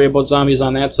have to worry about zombies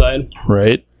on that side.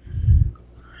 Right?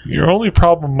 your only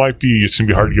problem might be it's going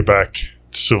to be hard to get back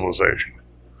to civilization.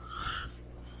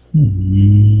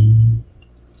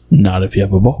 Not if you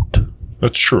have a boat.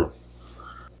 That's true.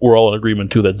 We're all in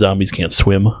agreement too that zombies can't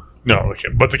swim. No, they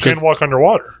can't. But they can walk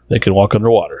underwater. They can walk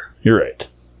underwater. You're right.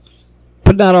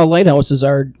 But not all lighthouses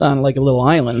are on like a little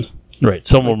island. Right.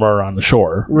 Some of them are on the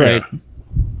shore. Right. Yeah.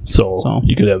 So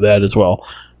you could have that as well.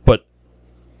 But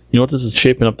you know what this is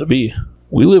shaping up to be?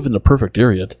 We live in the perfect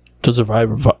area to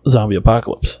survive a zombie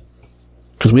apocalypse.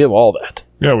 Because we have all that.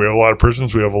 Yeah, we have a lot of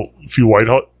prisons. We have a few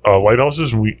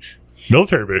lighthouses and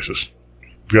military bases.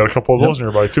 We've got a couple of those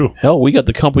nearby too. Hell, we got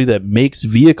the company that makes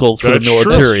vehicles for That's the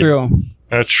true. military. That's true.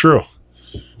 That's true.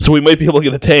 So we might be able to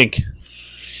get a tank.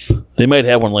 They might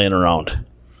have one laying around.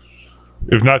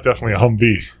 If not, definitely a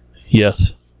Humvee.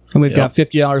 Yes. And we've Yeah. got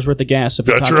 $50 worth of gas if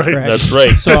we That's talk to right. Craig. That's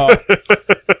right. So,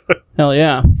 hell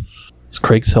yeah. Does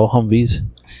Craig sell Humvees?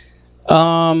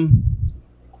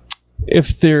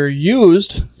 if they're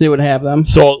used, they would have them.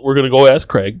 So we're gonna go ask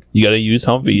Craig. You got to use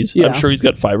Humvees. Yeah. I'm sure he's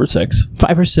got 5 or 6.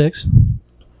 5 or 6.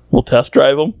 We'll test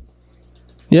drive them.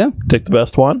 Yeah. Take the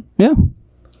best one. Yeah.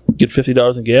 Get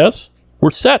 $50 in gas.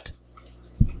 We're set.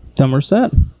 Then we're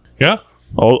set. Yeah.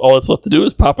 All that's left to do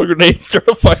is pop a grenade, start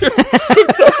a fire.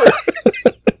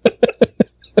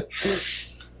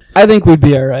 I think we'd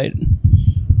be all right.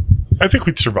 I think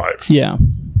we'd survive, Yeah.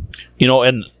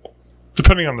 And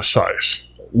depending on the size.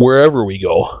 wherever we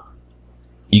go,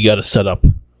 you got to set up.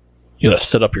 You got to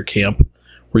set up your camp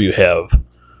where you have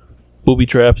booby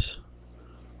traps,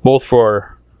 both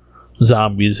for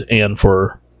zombies and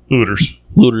for Looters.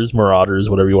 looters, marauders,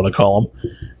 whatever you want to call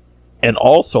them. And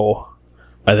also,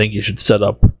 I think you should set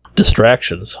up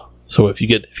distractions. So if you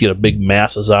get a big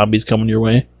mass of zombies coming your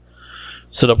way,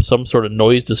 set up some sort of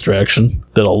noise distraction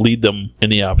that'll lead them in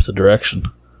the opposite direction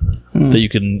that you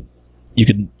can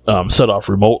set off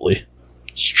remotely.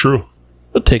 It's true.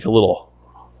 It'll take a little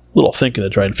thinking to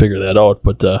try and figure that out,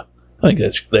 but I think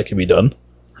that can be done.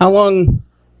 How long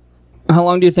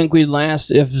do you think we'd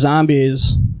last if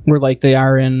zombies were like they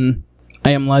are in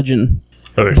I Am Legend?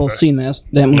 Are they Both fast? seen that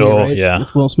movie, Oh, right? yeah.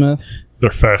 With Will Smith. They're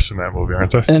fast in that movie,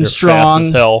 aren't they? And They're strong. fast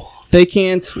as hell. They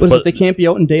can't. They can't be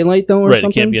out in daylight though, or Right,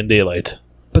 something. it can't be in daylight.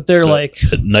 But they're But like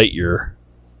at night you're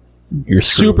screwed.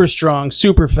 super strong,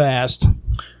 super fast.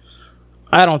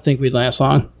 I don't think we'd last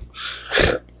long.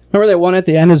 Remember that one at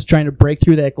the end is trying to break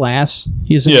through that glass?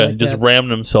 He's Yeah, like just that, rammed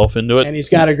himself into it. and he's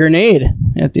got a grenade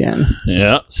at the end.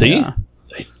 Yeah, see? Yeah.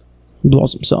 He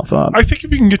blows himself up. I think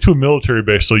if you can get to a military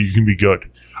base, though, you can be good.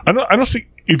 I don't think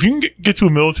if you can get to a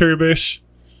military base.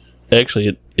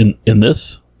 Actually, in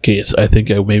this case, I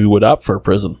think I maybe would opt for a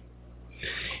prison.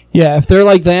 Yeah, if they're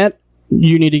like that,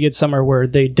 you need to get somewhere where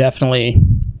they definitely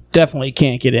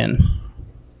can't get in.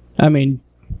 I mean,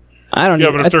 I don't know.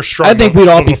 Yeah, but if they're strong, I think we'd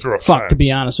all they'll be go through a fucked, to be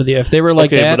fence. honest with you. If they were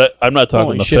like okay, that, but I'm not talking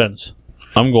holy the shit. fence.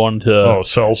 I'm going to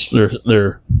cells.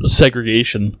 their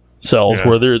segregation cells Yeah.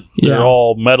 where they're Yeah.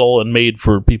 all metal and made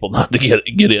for people not to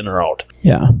get in or out.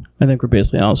 yeah, I think we're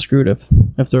basically all screwed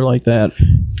if they're like that.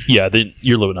 Yeah, then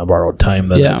you're living on borrowed time.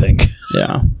 Then Yeah. I think,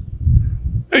 Yeah,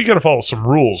 Hey, you got to follow some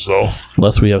rules, though.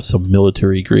 unless we have some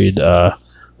military grade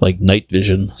like night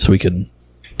vision, so we can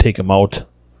take them out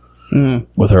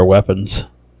with our weapons.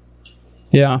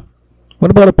 yeah. What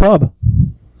about a pub?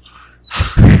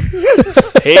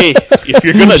 Hey, if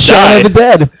you're gonna Shaun die, of the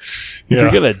Dead. if you're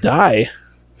Yeah. gonna die,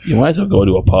 you might as well go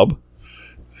to a pub.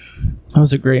 That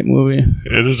was a great movie.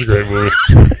 It is a great movie.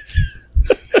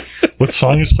 What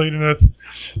song is played in it?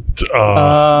 It's,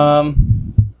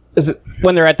 Is it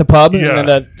when they're at the pub Yeah. and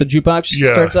then the jukebox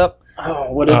Yeah. starts up?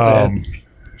 Oh, what is that?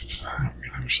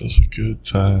 It's a good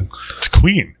time. It's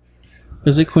Queen.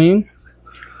 Is it Queen?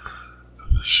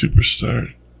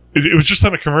 Superstar. It was just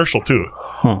on a commercial, too.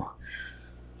 Huh.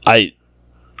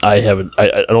 I haven't.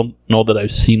 I don't know that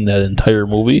I've seen that entire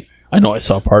movie. I know I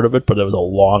saw part of it, but it was a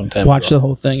long time Watch ago. the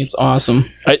whole thing. It's awesome.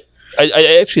 I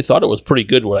actually thought it was pretty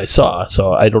good what I saw,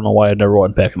 so I don't know why I never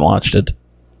went back and watched it.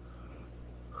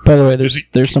 By the way, Is it-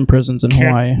 there's some prisons in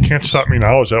Hawaii. Can't Stop Me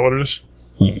Now. Is that what it is?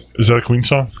 Is that a Queen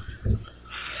song?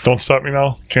 Don't Stop Me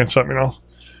Now. Can't Stop Me Now.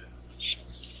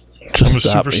 Just I'm a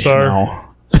stop me superstar. now.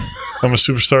 I'm a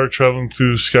superstar traveling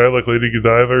through the sky like Lady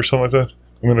Godiva or something like that.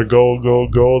 I'm gonna go, go,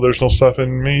 go. There's no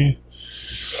stopping me.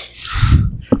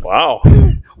 Wow,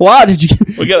 Wow, did you?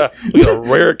 we got a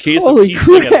rare case of Holy Keith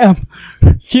singing. crap!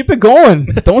 Keep it going.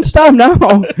 Don't stop now.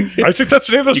 I think that's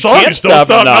the name of the You song. can't Is Don't stop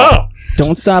Stop it now. Now.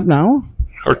 Don't stop now.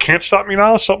 Or Can't Stop Me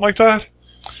Now. Something like that.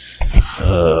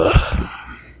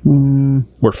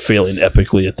 We're failing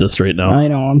epically at this right now. I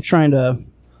know. I'm trying to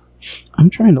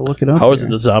look it up. How is it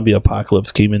here. the zombie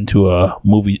apocalypse came into a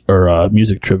movie or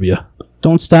music trivia?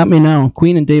 Don't stop me now.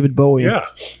 Queen and David Bowie. Yeah.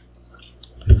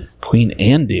 Queen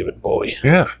and David Bowie.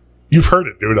 Yeah. You've heard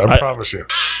it, dude. I I- promise you.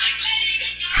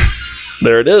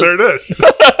 There it is. There it is.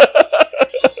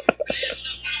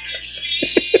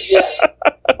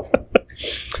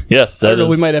 Yes, I that don't know,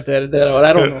 we is. might have to edit that out.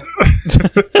 I don't know.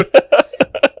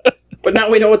 But now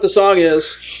we know what the song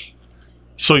is.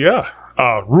 So yeah,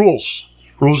 rules.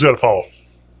 Rules you got to follow.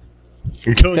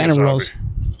 When killing Kind a of zombie, rules.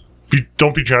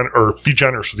 don't be be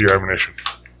generous with your ammunition.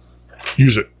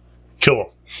 Use it. Kill them.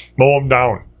 Mow them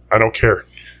down. I don't care.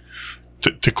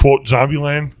 To quote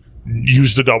Zombieland,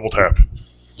 use the double tap.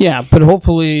 Yeah, but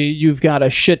hopefully you've got a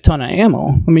shit ton of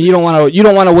ammo. I mean, you don't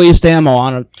want to waste ammo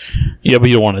on it. Yeah, but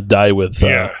you don't want to die with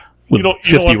Yeah. with You don't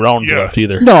 50 want- rounds yeah. left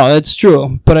either. No, that's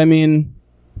true. But I mean,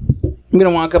 I'm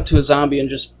gonna walk up to a zombie and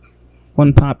just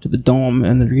one pop to the dome,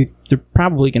 and they're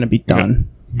probably gonna be done.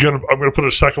 I'm gonna put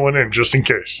a second one in just in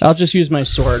case. I'll just use my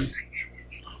sword.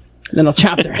 Then I'll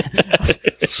chop their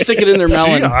stick it in their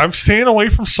melon. See, I'm staying away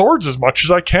from swords as much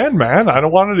as I can, man. I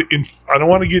don't want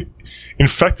to get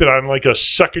infected on like a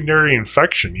secondary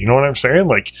infection. You know what I'm saying?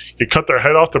 Like you cut their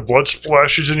head off, the blood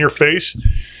splashes in your face.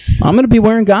 I'm gonna be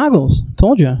wearing goggles.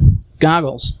 Told you,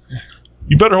 goggles.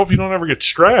 You better hope you don't ever get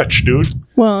scratched, dude.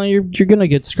 Well, you're gonna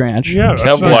get scratched. Yeah,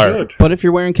 that's not Kevlar. good. But if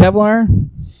you're wearing Kevlar,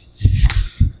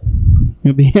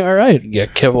 you'll be all right. You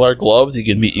got Kevlar gloves. You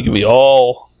can be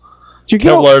all You're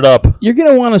gonna, Kevlared up. you're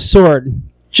gonna want a sword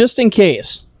just in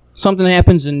case something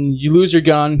happens and you lose your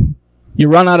gun, you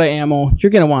run out of ammo.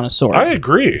 You're gonna want a sword. I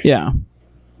agree, Yeah,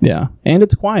 and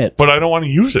it's quiet, but I don't want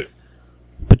to use it.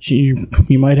 but you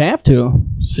might have to.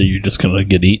 So you're just gonna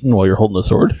get eaten while you're holding the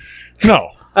sword. No,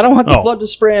 I don't want the Oh. blood to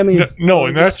spray on me. no.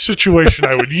 In that situation,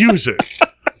 I would use it.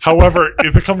 However,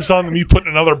 if it comes down to me putting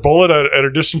another bullet at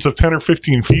a distance of 10 or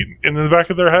 15 feet in the back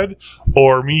of their head,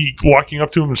 or me walking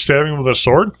up to them and stabbing them with a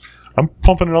sword, I'm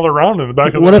pumping another round in the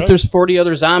back of What their if head. there's 40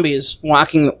 other zombies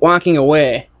walking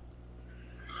away?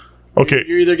 Okay,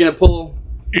 You're either gonna pull.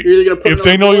 You're either gonna put if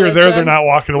they know you're there, they're not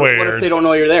walking away. What if Aaron. they don't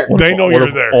know you're there? They know What you're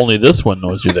if there. Only this one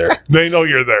knows you're there. They know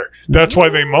you're there. That's why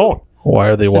they moan. Why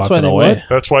are they That's why walking they away? what?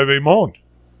 That's why they moan.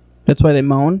 That's why they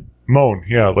moan. Moan,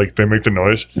 yeah, like they make the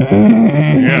noise. Yeah,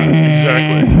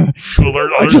 exactly. To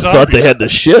alert I other just thought they zombies. had the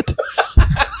shit.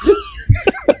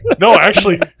 No,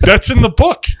 actually, that's in the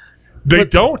book. They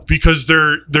don't because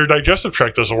their digestive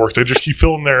tract doesn't work. They just keep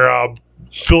filling their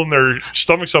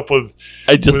stomachs up with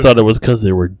I just thought it was because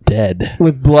they were dead.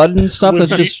 With blood and stuff. With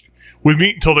That's meat. just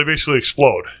meat until they basically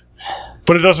explode.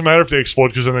 But it doesn't matter if they explode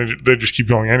because then they just keep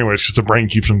going anyways because the brain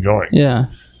keeps them going. yeah.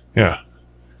 Yeah.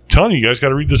 I'm telling you guys got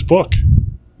to read this book.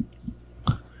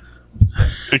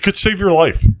 It could save your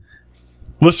life.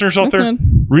 Listeners out there,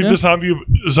 read the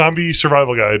zombie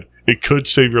survival guide. It could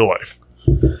save your life.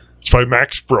 It's by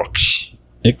Max Brooks.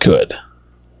 It could.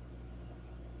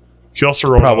 He also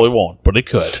wrote Probably won't, but it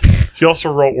could. He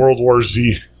also wrote World War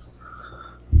Z.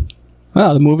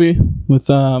 Oh, the movie with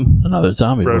Another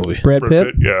zombie movie. Brad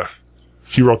Pitt. Yeah.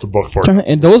 He wrote the book for it.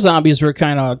 And those zombies were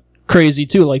kind of crazy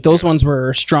too. Like those ones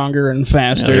were stronger and Yeah,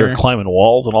 faster. they were climbing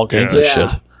walls and all kinds of Yeah.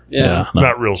 shit. Yeah. No,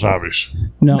 Not real zombies.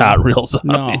 No. not real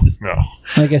zombies. No.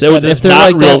 Like I There was said, this if they're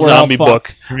not like real that, we're all zombie fucked.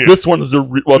 book. Yeah. This one is the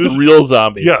real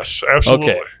zombies. Yes,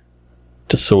 absolutely. Okay.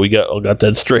 Just so we got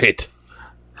that straight.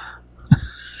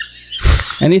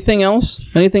 Anything else?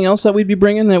 Anything else that we'd be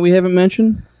bringing that we haven't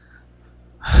mentioned?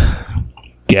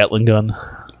 Gatling gun.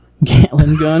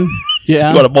 Gatling gun. Yeah.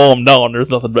 You got to mow them down. There's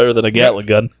nothing better than a Gatling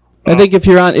gun. I think if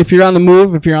you're on the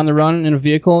move, if you're on the run in a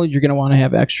vehicle, you're gonna want to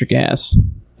have extra gas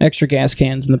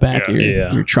cans in the back of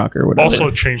your truck or whatever. Also,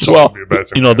 a chainsaw Well, would be a bad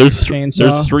thing. you know, there's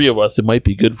Chainsaw. 3 of us. It might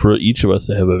be good for each of us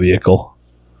to have a vehicle.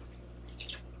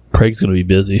 Craig's going to be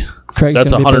busy. Craig's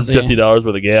That's gonna be busy. $150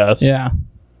 worth of gas. Yeah.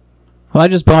 Well, I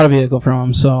just bought a vehicle from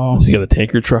him, so So you got a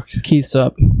tanker truck? Keith's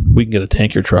up. We can get a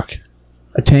tanker truck.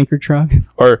 A tanker truck.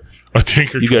 Or a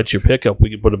tanker. you got your pickup. We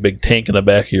can put a big tank in the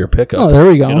back of your pickup. Oh, there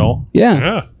we go. You know? Yeah.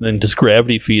 Yeah. Then just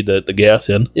gravity feed the gas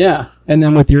in. Yeah. And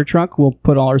then with your truck, we'll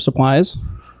put all our supplies in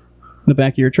the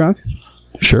back of your truck.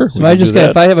 Sure. So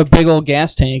if I have a big old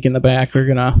gas tank in the back,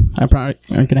 I probably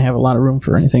aren't gonna have a lot of room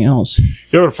for anything else.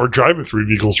 Yeah, but if we're driving 3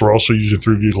 vehicles, we're also using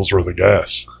 3 vehicles worth of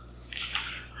gas.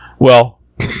 Well,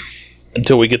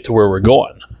 until we get to where we're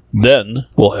going, then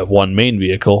we'll have one main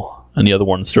vehicle and the other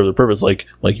one serve the purpose. Like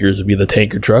yours would be the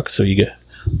tanker truck. So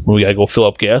when we gotta go fill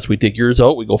up gas, we take yours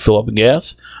out, we go fill up the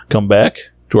gas, come back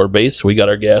to our base, we got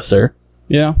our gas there.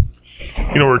 Yeah.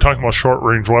 You know, we were talking about short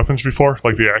range weapons before,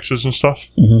 like the axes and stuff.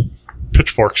 Mm-hmm.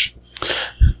 Pitchforks.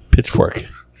 Pitchfork.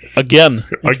 Again,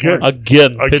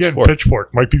 pitchfork.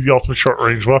 Pitchfork might be the ultimate short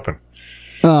range weapon.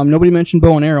 Nobody mentioned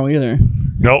bow and arrow either.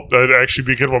 Nope, that'd actually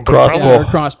be a good one. But Crossbow. Yeah, or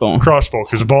crossbow. Crossbow,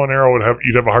 because a bow and arrow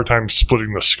you'd have a hard time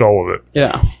splitting the skull with it.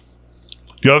 Yeah.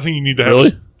 The other thing you need to have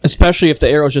Really? Especially if the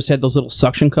arrows just had those little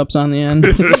suction cups on the end.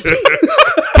 or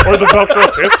the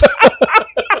Velcro tips.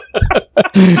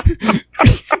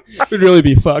 It'd really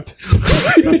be fucked.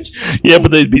 Yeah,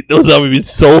 but those zombies would be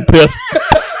so pissed.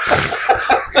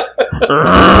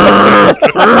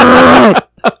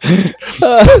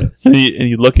 and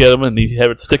you look at him and you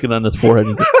have it sticking on his forehead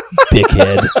and you go,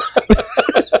 dickhead.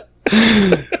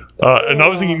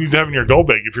 Another thing you need to have in your go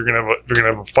bag if you're gonna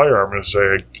have a firearm is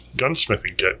a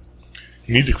gunsmithing kit.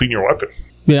 You need to clean your weapon.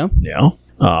 Yeah. Yeah.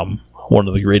 One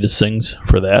of the greatest things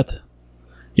for that,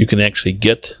 you can actually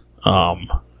get,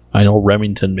 I know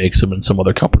Remington makes them and some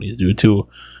other companies do too.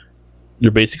 They're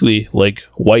basically like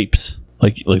wipes,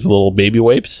 like the little baby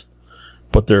wipes,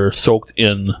 but they're soaked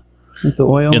in With the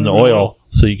oil. oil.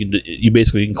 So you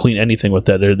basically can clean anything with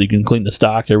that. You can clean the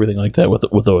stock, everything like that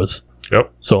with those.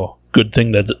 Yep. So good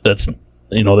thing that's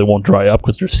they won't dry up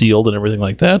because they're sealed and everything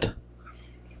like that.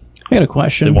 I got a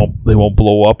question. They won't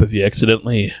blow up if you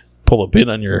accidentally pull a pin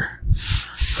on your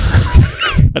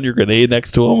on your grenade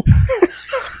next to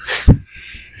them.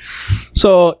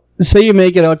 So, say you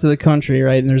make it out to the country,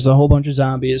 right, and there's a whole bunch of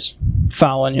zombies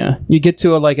following you. You get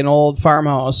to an old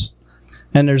farmhouse,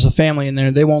 and there's a family in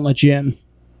there. They won't let you in.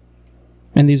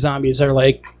 And these zombies are,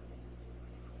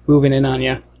 moving in on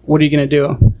you. What are you going to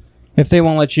do? If they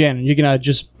won't let you in, you're going to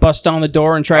just bust down the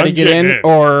door and try to get in?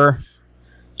 Or,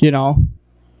 you're going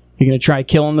to try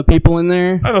killing the people in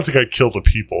there? I don't think I'd kill the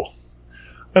people.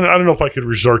 And I don't know if I could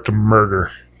resort to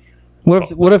murder.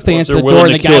 What if they answer the door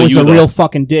and the guy was a real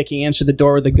fucking dick? He answered the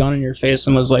door with a gun in your face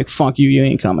and was like, fuck you, you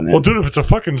ain't coming in. Well, dude, if it's a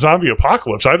fucking zombie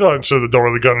apocalypse, I'd answer the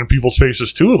door with a gun in people's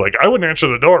faces too. I wouldn't answer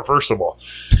the door, first of all.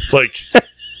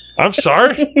 I'm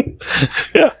sorry?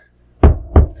 Yeah.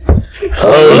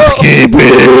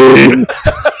 Housekeeping.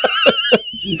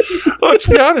 Let's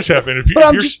be honest, Evan.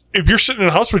 If you're sitting in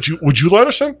a house, would you let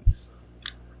us in?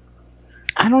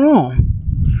 I don't know.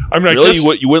 I mean,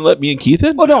 really? You wouldn't let me and Keith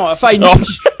in? Well, no, if I knew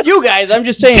you guys, I'm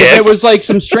just saying, if it was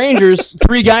some strangers,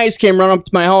 3 guys came running up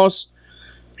to my house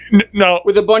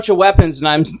with a bunch of weapons,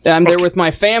 and I'm there with my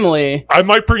family. I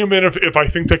might bring them in if I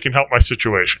think they can help my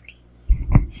situation.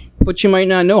 But you might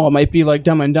not know. It might be like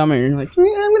Dumb and Dumber. You're like, I'm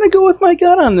going to go with my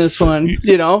gut on this one,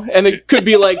 And it could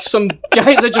be some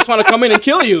guys that just want to come in and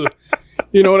kill you.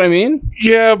 You know what I mean?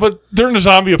 Yeah, but during the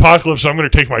zombie apocalypse, I'm going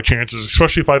to take my chances,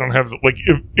 especially if I don't have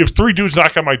if 3 dudes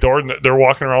knock on my door and they're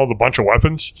walking around with a bunch of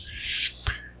weapons.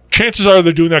 Chances are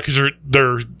they're doing that because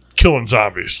they're killing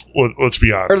zombies. Let's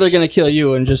be honest. Or they're going to kill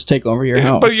you and just take over your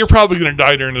house. But you're probably going to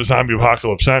die during the zombie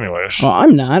apocalypse, anyways. Well,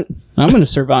 I'm not. I'm going to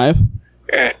survive.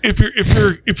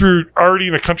 If you're already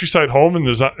in a countryside home and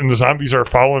the zombies are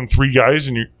following 3 guys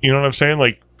and you know what I'm saying,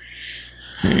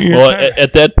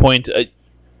 at that point.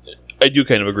 I do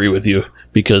kind of agree with you,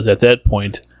 because at that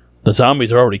point, the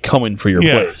zombies are already coming for your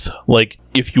place.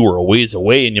 If you were a ways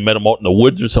away and you met them out in the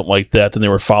woods or something like that, and they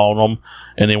were following them,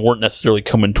 and they weren't necessarily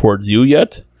coming towards you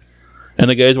yet,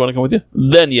 and the guys want to come with you,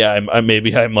 then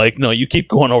I'm like, no, you keep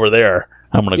going over there.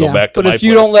 I'm going to go back to my place. But if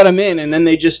you don't let them in, and then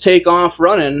they just take off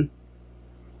running,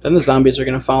 then the zombies are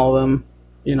going to follow them.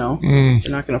 They're not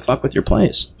going to fuck with your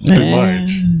place.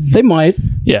 They might.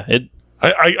 Yeah,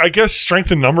 I guess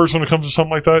strength in numbers when it comes to something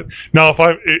like that. Now,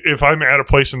 if I'm at a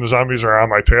place and the zombies are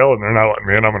on my tail and they're not letting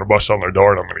me in, I'm going to bust down their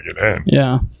door and I'm going to get in.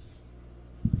 Yeah.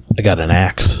 I got an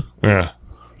axe. Yeah.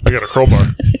 I got a crowbar.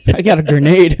 I got a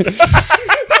grenade.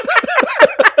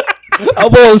 I'll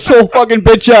blow this whole fucking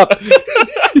bitch up.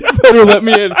 You better let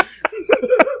me in.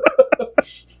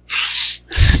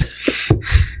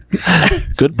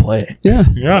 Good play. Yeah.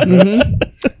 Yeah.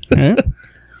 Mm-hmm.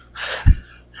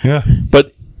 Yeah.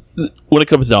 But when it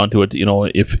comes down to it,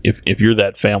 if you're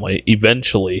that family,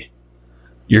 eventually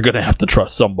you're going to have to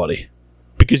trust somebody,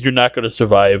 because you're not going to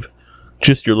survive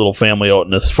just your little family out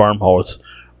in this farmhouse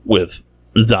with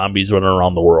zombies running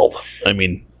around the world. I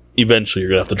mean, eventually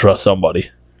you're going to have to trust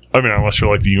somebody. I mean, unless you're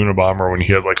like the Unabomber when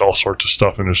he had all sorts of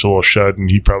stuff in his little shed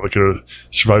and he probably could have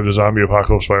survived the zombie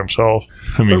apocalypse by himself.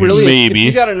 I mean, but really, maybe. If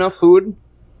you got enough food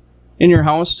in your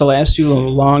house to last you a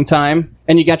long time,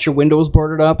 and you got your windows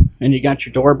boarded up, and you got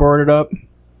your door boarded up,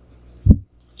 do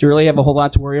you really have a whole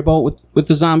lot to worry about with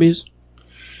the zombies?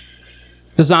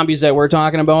 The zombies that we're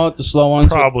talking about, the slow ones,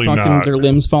 probably with not. Their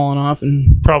limbs falling off,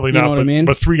 and probably not. You know what I mean?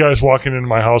 But 3 guys walking into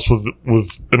my house with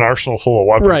an arsenal full of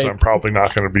weapons, right. I'm probably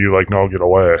not going to be like, no, get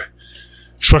away.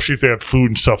 Especially if they have food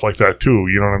and stuff like that too.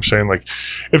 You know what I'm saying?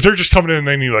 If they're just coming in and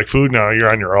they need food, now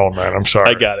you're on your own, man. I'm sorry.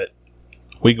 I got it.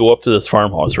 We go up to this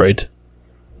farmhouse, right?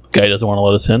 Guy doesn't want to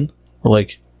let us in. We're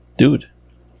like, dude,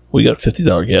 we got a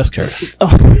 $50 gas card.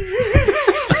 Oh.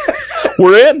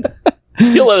 We're in.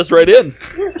 He'll let us right in.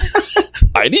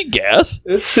 I need gas.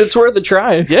 It's worth a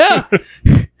try. Yeah.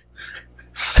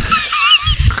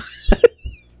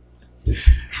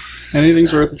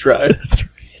 Anything's worth a try. That's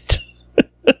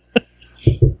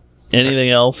right.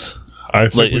 Anything else? I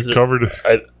think we've covered.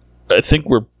 I think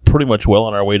we're pretty much well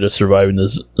on our way to surviving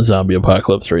this zombie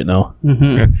apocalypse right now.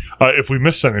 Mm-hmm. Yeah. If we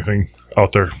missed anything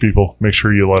out there, people, make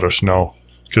sure you let us know,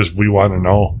 because we want to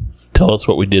know. Tell us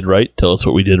what we did right. Tell us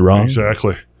what we did wrong.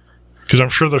 Exactly. Because I'm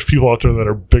sure there's people out there that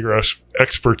are bigger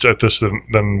experts at this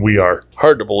than we are.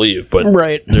 Hard to believe, but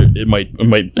right. It might.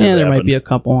 Yeah, there might be a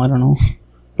couple. I don't know.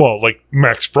 Well, like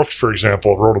Max Brooks, for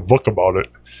example, wrote a book about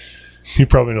it. He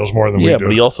probably knows more than we do. Yeah,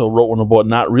 but he also wrote one about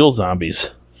not real zombies.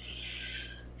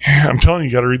 Yeah, I'm telling you,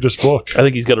 you got to read this book. I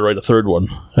think he's got to write a 3rd one.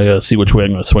 I got to see which way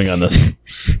I'm going to swing on this.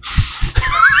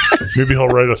 Maybe he'll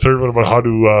write a 3rd one about how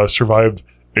to survive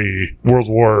a World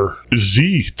War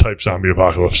Z type zombie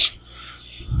apocalypse.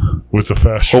 with the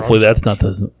fast. Hopefully strong that's not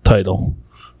the title.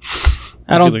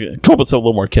 I don't. Come up with something a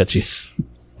little more catchy.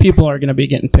 People are going to be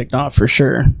getting picked off for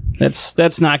sure.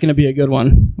 That's not going to be a good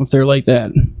one if they're like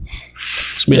that.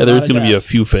 Yeah, there's going to be a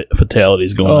few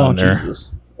fatalities going on there.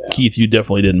 Jesus. Keith, you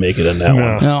definitely didn't make it in that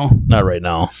No. one. No. Not right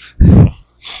now.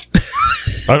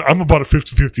 I'm about a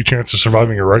 50-50 chance of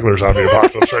surviving a regular zombie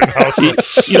apocalypse right now. So.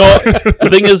 You know, the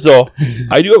thing is, though,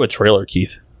 I do have a trailer,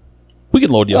 Keith. We can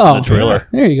load you up in a trailer.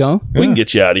 There you go. We can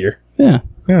get you out of here. Yeah.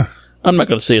 Yeah. I'm not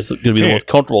going to say it's going to be the most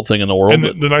comfortable thing in the world, And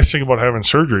but the nice thing about having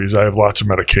surgery is I have lots of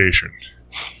medication.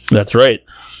 that's right.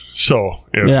 So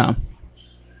Yeah.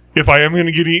 if I am going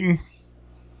to get eaten,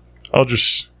 I'll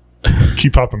just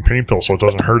keep popping pain pills so it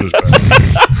doesn't hurt as bad.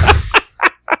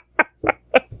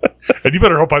 And you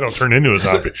better hope I don't turn into a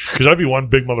zombie, because I'd be one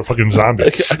big motherfucking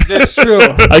zombie. That's true.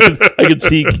 I can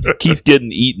see Keith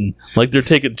getting eaten. Like they're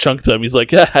taking chunks of him. He's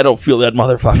like, I don't feel that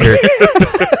motherfucker.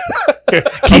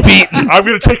 Keep eating. I'm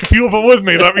going to take a few of them with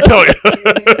me, let me tell you.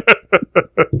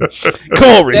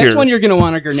 Come over That's here. when you're going to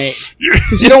want a grenade.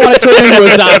 Because you don't want to turn into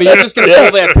a zombie. You're just going to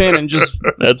pull that pin and just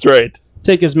That's right.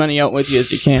 take as many out with you as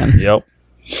you can. Yep.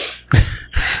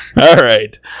 All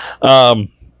right.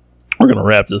 We're going to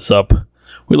wrap this up.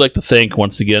 We'd like to thank,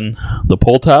 once again, the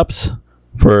Pull Tops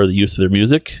for the use of their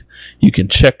music. You can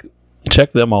check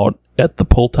them out at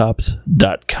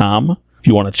thepulltops.com. If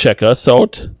you want to check us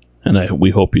out, and we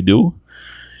hope you do,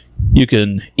 you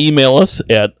can email us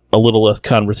at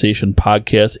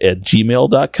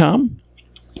alittlessconversationpodcast@gmail.com.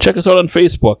 Check us out on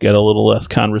Facebook at A Little Less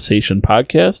Conversation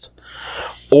Podcast,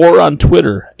 or on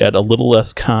Twitter at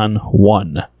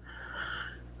alittlelesscon1.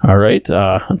 All right.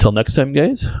 Until next time,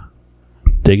 guys.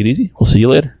 Take it easy. We'll see you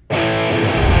later.